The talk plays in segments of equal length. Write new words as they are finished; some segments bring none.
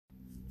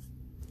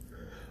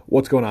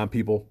What's going on,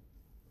 people?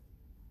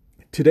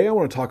 Today I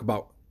want to talk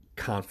about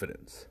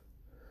confidence.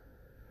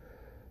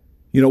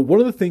 One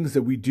of the things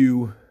that we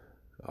do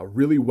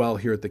really well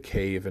here at the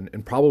cave,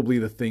 and probably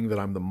the thing that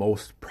I'm the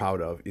most proud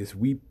of, is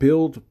we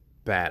build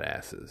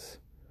badasses.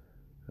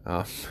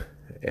 Uh,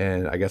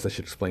 and I guess I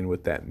should explain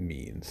what that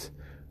means.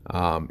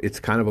 It's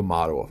kind of a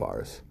motto of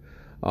ours.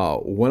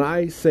 When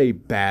I say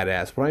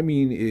badass, what I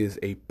mean is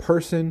a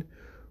person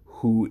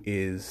who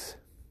is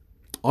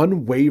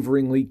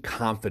unwaveringly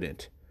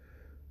confident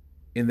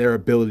in their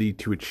ability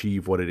to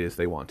achieve what it is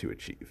they want to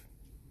achieve.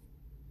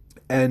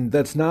 And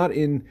that's not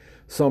in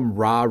some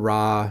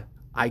rah-rah,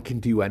 I can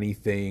do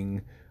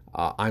anything,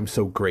 I'm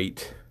so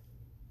great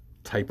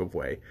type of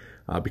way,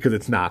 because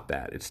it's not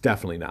that. It's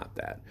definitely not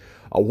that.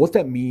 What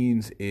that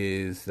means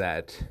is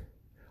that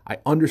I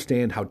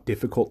understand how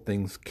difficult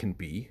things can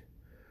be,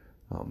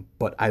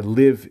 but I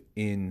live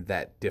in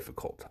that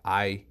difficult.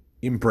 I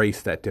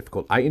embrace that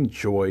difficult. I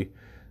enjoy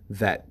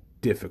that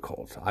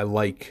difficult. I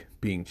like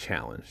being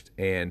challenged,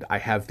 and I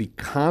have the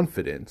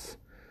confidence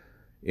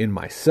in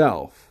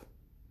myself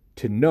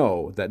to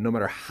know that no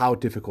matter how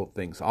difficult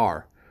things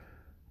are,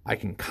 I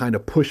can kind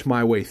of push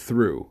my way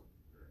through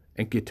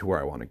and get to where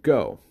I want to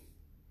go.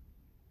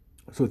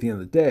 So at the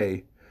end of the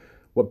day,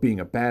 what being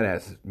a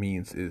badass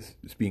means is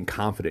being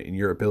confident in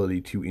your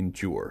ability to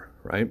endure,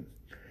 right?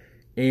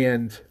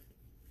 And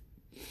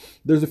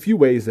there's a few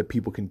ways that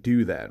people can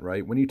do that,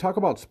 right? When you talk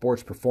about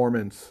sports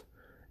performance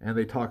and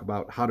they talk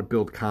about how to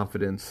build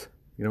confidence,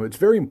 it's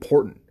very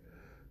important.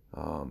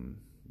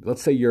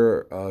 Let's say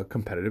you're a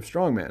competitive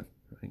strongman,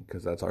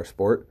 because that's our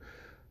sport.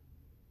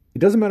 It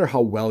doesn't matter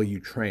how well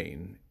you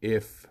train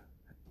if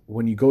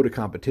when you go to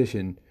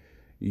competition,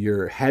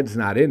 your head's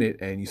not in it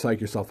and you psych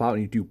yourself out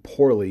and you do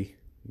poorly,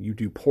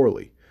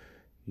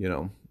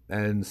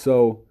 And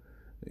so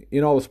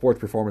in all the sports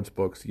performance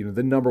books,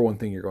 the number one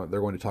thing they're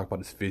going to talk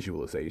about is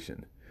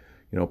visualization.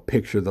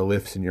 Picture the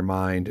lifts in your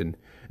mind, and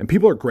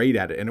people are great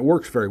at it, and it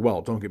works very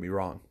well. Don't get me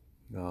wrong.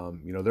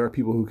 There are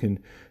people who can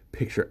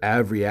picture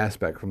every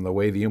aspect, from the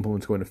way the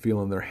implement's going to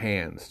feel in their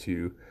hands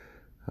to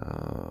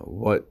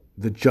what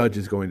the judge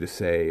is going to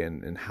say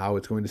and how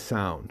it's going to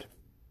sound.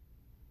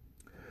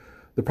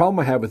 The problem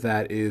I have with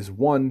that is,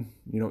 one,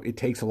 it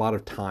takes a lot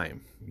of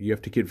time. You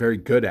have to get very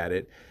good at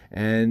it,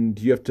 and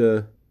you have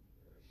to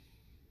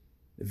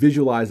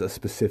visualize a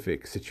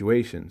specific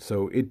situation.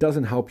 So it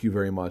doesn't help you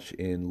very much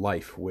in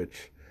life,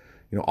 which,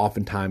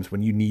 oftentimes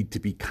when you need to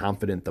be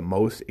confident the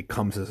most, it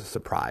comes as a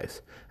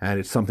surprise. And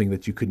it's something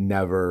that you could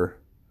never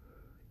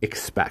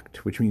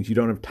expect, which means you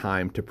don't have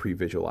time to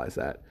pre-visualize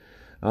that.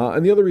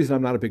 And the other reason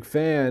I'm not a big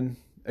fan,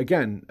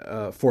 again,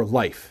 for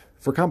life.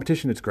 For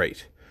competition, it's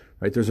great,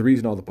 right? There's a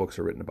reason all the books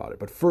are written about it.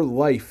 But for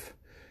life,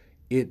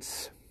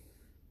 it's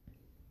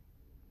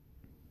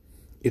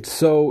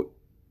so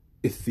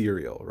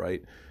ethereal,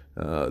 right?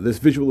 This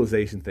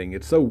visualization thing,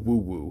 it's so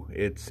woo-woo.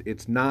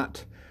 It's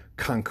not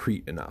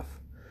concrete enough.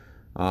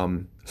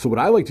 So what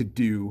I like to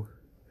do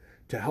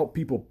to help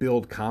people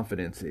build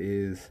confidence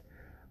is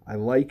I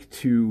like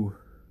to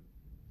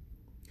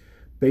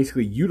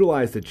basically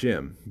utilize the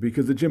gym,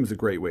 because the gym is a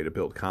great way to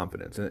build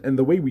confidence. And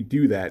the way we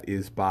do that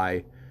is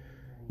by,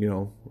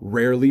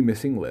 rarely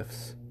missing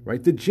lifts,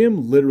 right? The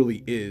gym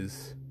literally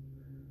is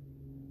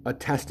a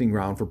testing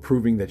ground for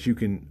proving that you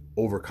can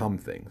overcome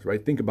things,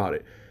 right? Think about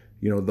it.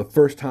 The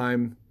first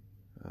time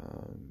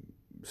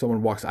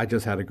someone walks, I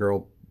just had a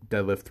girl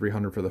deadlift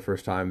 300 for the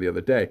first time the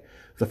other day.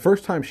 The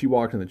first time she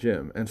walked in the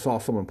gym and saw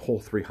someone pull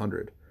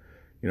 300,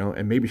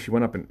 and maybe she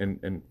went up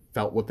and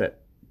felt what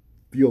that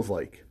feels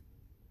like.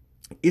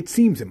 It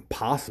seems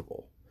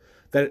impossible.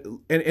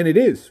 And it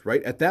is,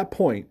 right? At that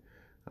point,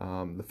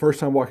 the first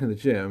time walking in the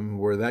gym,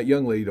 were that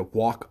young lady to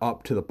walk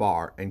up to the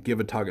bar and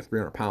give a tug at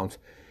 300 pounds,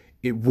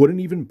 it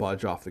wouldn't even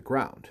budge off the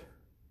ground.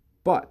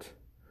 But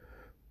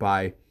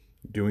by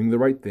doing the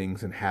right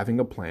things and having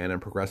a plan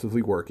and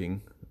progressively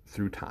working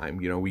through time,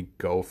 we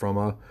go from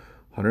a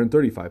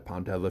 135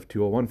 pound deadlift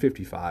to a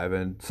 155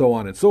 and so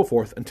on and so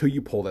forth until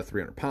you pull that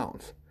 300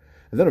 pounds.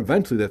 And then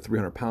eventually that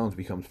 300 pounds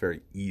becomes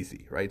very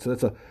easy, right? So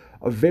that's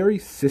a very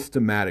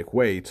systematic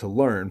way to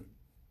learn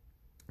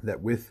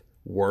that with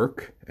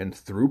work and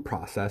through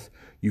process,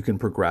 you can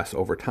progress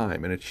over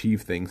time and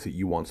achieve things that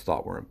you once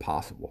thought were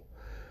impossible.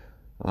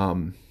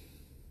 And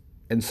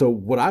so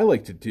what I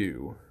like to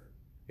do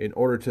in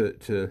order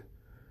to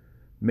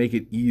make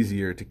it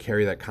easier to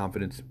carry that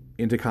confidence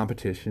into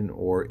competition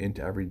or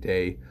into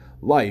everyday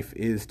life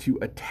is to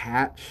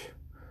attach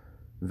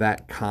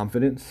that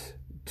confidence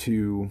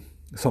to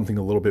something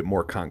a little bit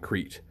more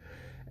concrete.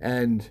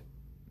 And,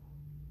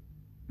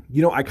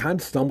 I kind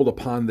of stumbled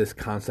upon this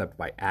concept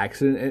by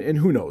accident, and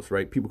who knows,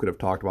 right? People could have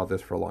talked about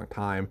this for a long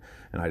time,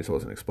 and I just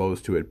wasn't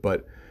exposed to it.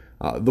 But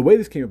the way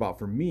this came about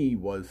for me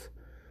was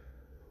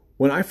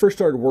when I first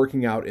started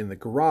working out in the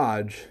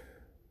garage,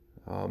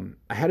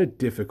 I had a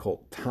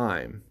difficult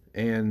time.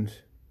 And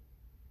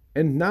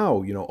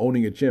now,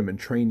 owning a gym and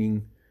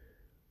training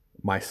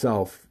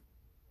myself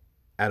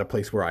at a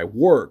place where I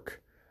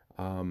work,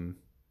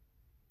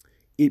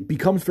 it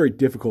becomes very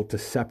difficult to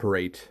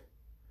separate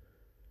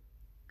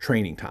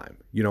training time.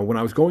 When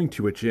I was going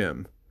to a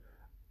gym,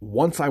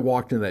 once I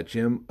walked into that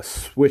gym, a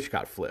switch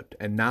got flipped,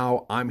 and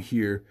now I'm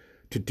here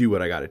to do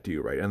what I got to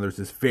do, right? And there's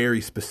this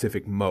very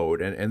specific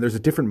mode, and there's a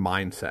different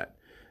mindset.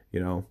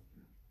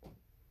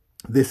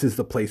 This is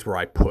the place where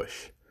I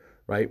push,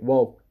 right?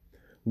 Well,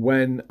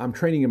 when I'm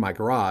training in my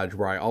garage,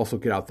 where I also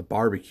get out the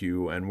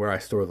barbecue and where I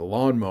store the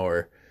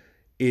lawnmower,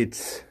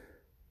 it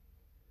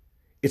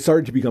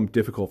started to become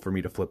difficult for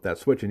me to flip that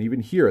switch. And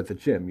even here at the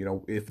gym,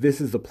 if this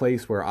is the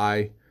place where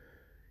I,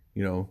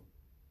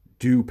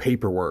 do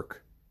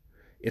paperwork,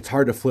 it's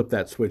hard to flip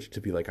that switch to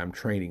be like, I'm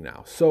training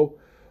now. So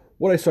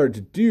what I started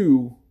to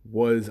do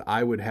was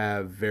I would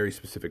have very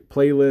specific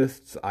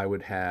playlists. I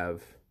would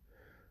have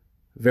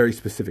very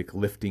specific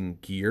lifting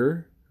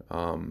gear.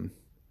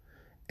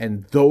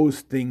 And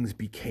those things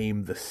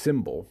became the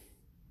symbol,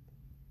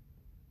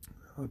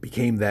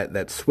 became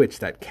that switch,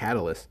 that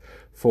catalyst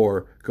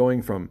for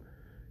going from,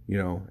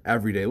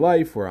 everyday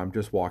life where I'm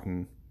just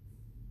walking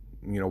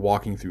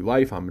through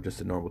life, I'm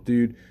just a normal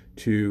dude,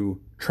 to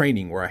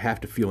training where I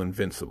have to feel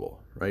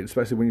invincible, right?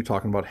 Especially when you're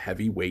talking about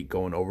heavy weight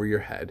going over your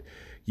head,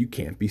 you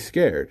can't be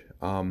scared.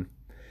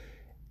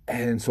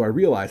 And so I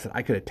realized that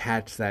I could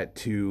attach that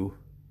to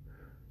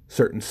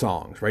certain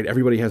songs, right?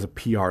 Everybody has a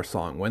PR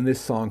song. When this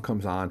song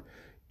comes on,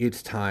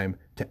 it's time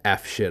to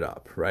F shit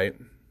up, right?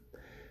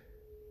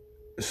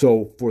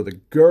 So for the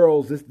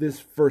girls, this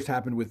first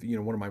happened with,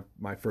 one of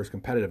my first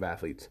competitive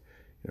athletes.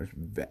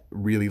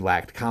 Really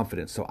lacked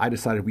confidence. So I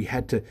decided we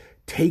had to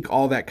take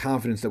all that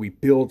confidence that we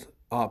built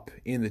up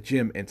in the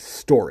gym and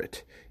store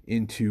it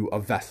into a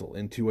vessel,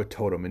 into a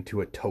totem,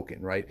 into a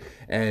token, right?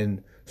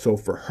 And so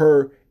for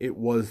her, it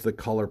was the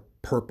color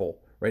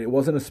purple, right? It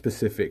wasn't a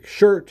specific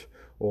shirt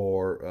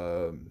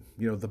or,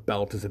 the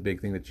belt is a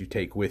big thing that you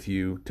take with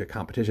you to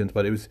competitions,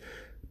 but it was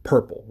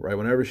purple, right?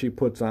 Whenever she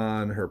puts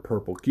on her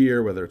purple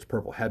gear, whether it's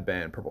purple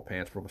headband, purple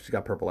pants, purple, she's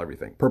got purple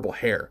everything, purple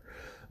hair.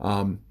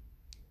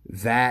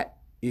 That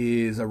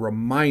is a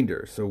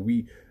reminder. So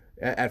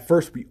at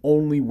first we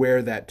only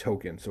wear that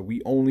token. So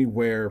we only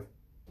wear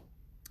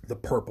the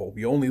purple.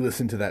 We only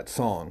listen to that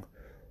song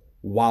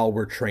while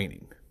we're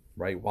training,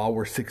 right? While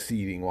we're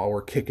succeeding, while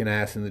we're kicking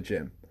ass in the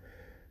gym.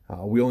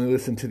 We only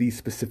listen to these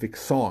specific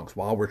songs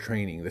while we're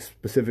training, this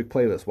specific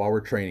playlist while we're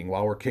training,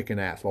 while we're kicking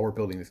ass, while we're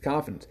building this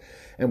confidence.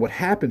 And what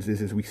happens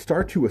is we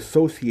start to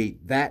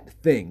associate that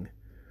thing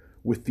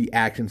with the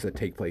actions that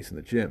take place in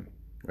the gym,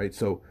 right?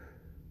 So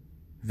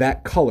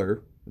that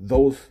color,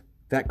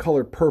 that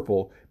color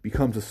purple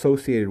becomes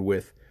associated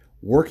with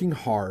working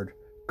hard,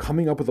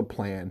 coming up with a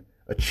plan,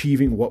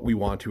 achieving what we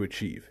want to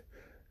achieve.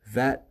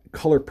 That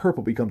color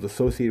purple becomes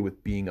associated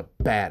with being a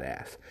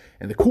badass.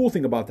 And the cool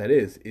thing about that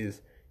is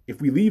if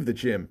we leave the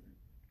gym,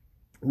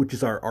 which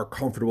is our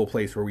comfortable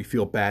place where we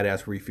feel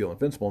badass, where we feel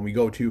invincible, and we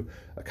go to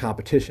a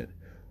competition,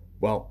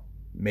 well,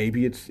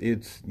 maybe it's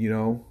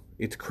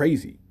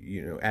crazy.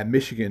 At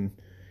Michigan,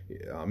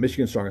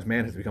 Michigan Strongest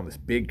Man has become this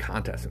big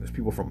contest, and there's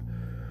people from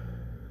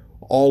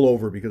all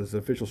over because it's an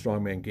official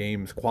Strongman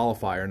Games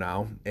qualifier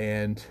now,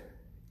 and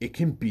it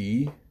can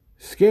be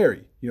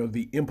scary.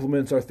 The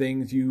implements are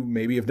things you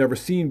maybe have never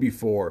seen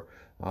before.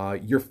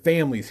 Your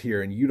family's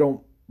here, and you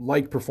don't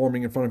like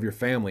performing in front of your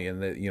family,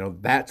 and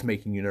that's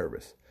making you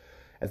nervous.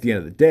 At the end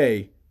of the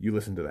day, you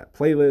listen to that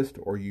playlist,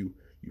 or you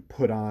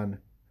put on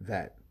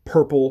that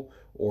purple,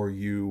 or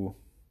you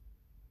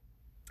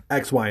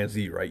X, Y, and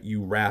Z, right?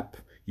 You wrap,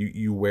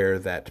 you wear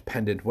that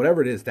pendant,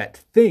 whatever it is, that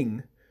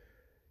thing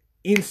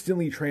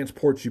instantly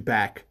transports you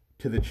back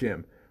to the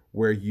gym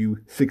where you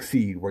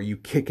succeed, where you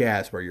kick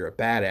ass, where you're a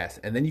badass,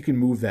 and then you can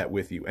move that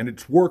with you. And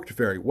it's worked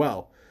very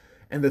well.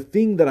 And the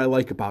thing that I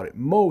like about it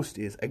most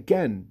is,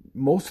 again,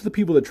 most of the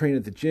people that train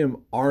at the gym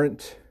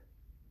aren't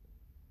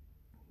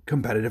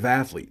competitive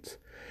athletes.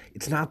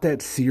 It's not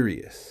that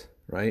serious,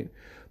 right?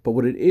 But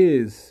what it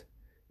is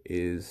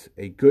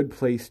a good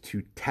place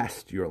to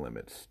test your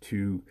limits,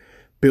 to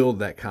build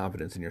that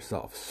confidence in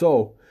yourself.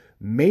 So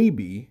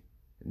maybe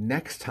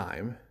next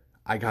time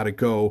I got to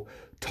go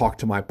talk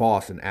to my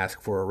boss and ask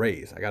for a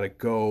raise. I got to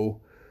go,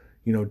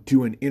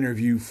 do an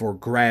interview for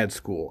grad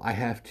school. I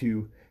have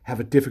to have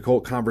a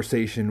difficult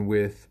conversation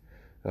with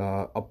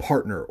a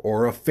partner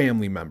or a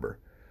family member.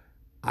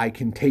 I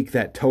can take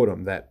that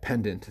totem, that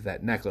pendant,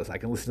 that necklace. I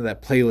can listen to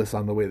that playlist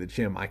on the way to the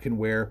gym. I can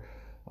wear,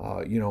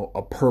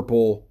 a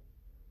purple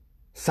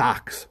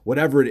socks,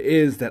 whatever it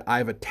is that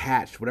I've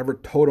attached, whatever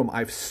totem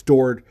I've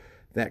stored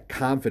that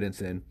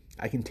confidence in,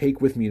 I can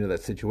take with me into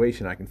that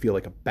situation. I can feel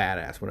like a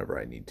badass whenever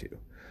I need to.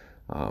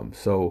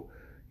 So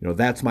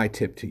that's my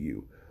tip to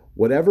you.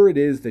 Whatever it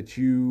is that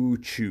you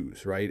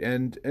choose, right?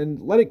 And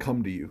let it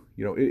come to you.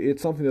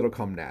 It's something that'll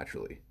come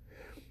naturally.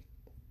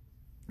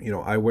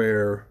 I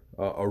wear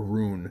a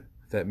rune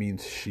that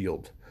means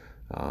shield.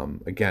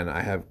 Again,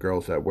 I have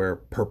girls that wear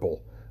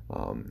purple.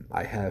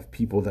 I have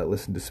people that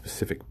listen to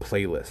specific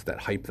playlists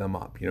that hype them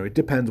up. It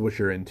depends what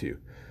you're into.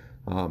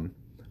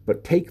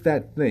 But take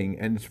that thing,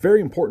 and it's very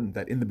important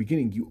that in the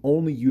beginning you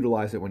only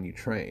utilize it when you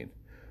train,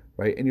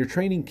 right? And your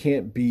training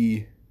can't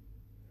be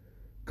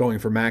going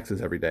for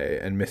maxes every day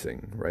and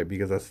missing, right?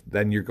 Because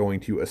then you're going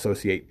to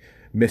associate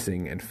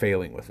missing and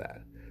failing with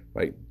that,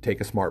 right?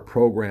 Take a smart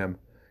program,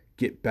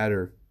 get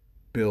better,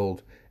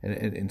 build,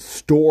 and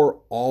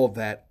store all of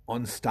that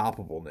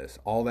unstoppableness,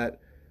 all that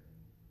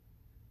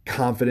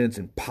confidence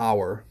and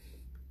power,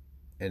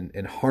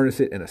 and harness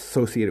it and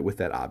associate it with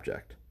that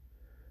object.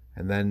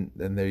 And then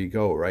there you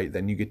go, right?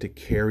 Then you get to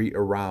carry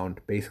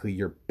around basically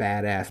your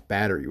badass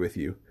battery with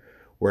you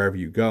wherever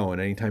you go. And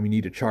anytime you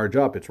need to charge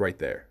up, it's right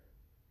there.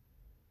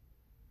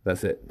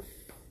 That's it.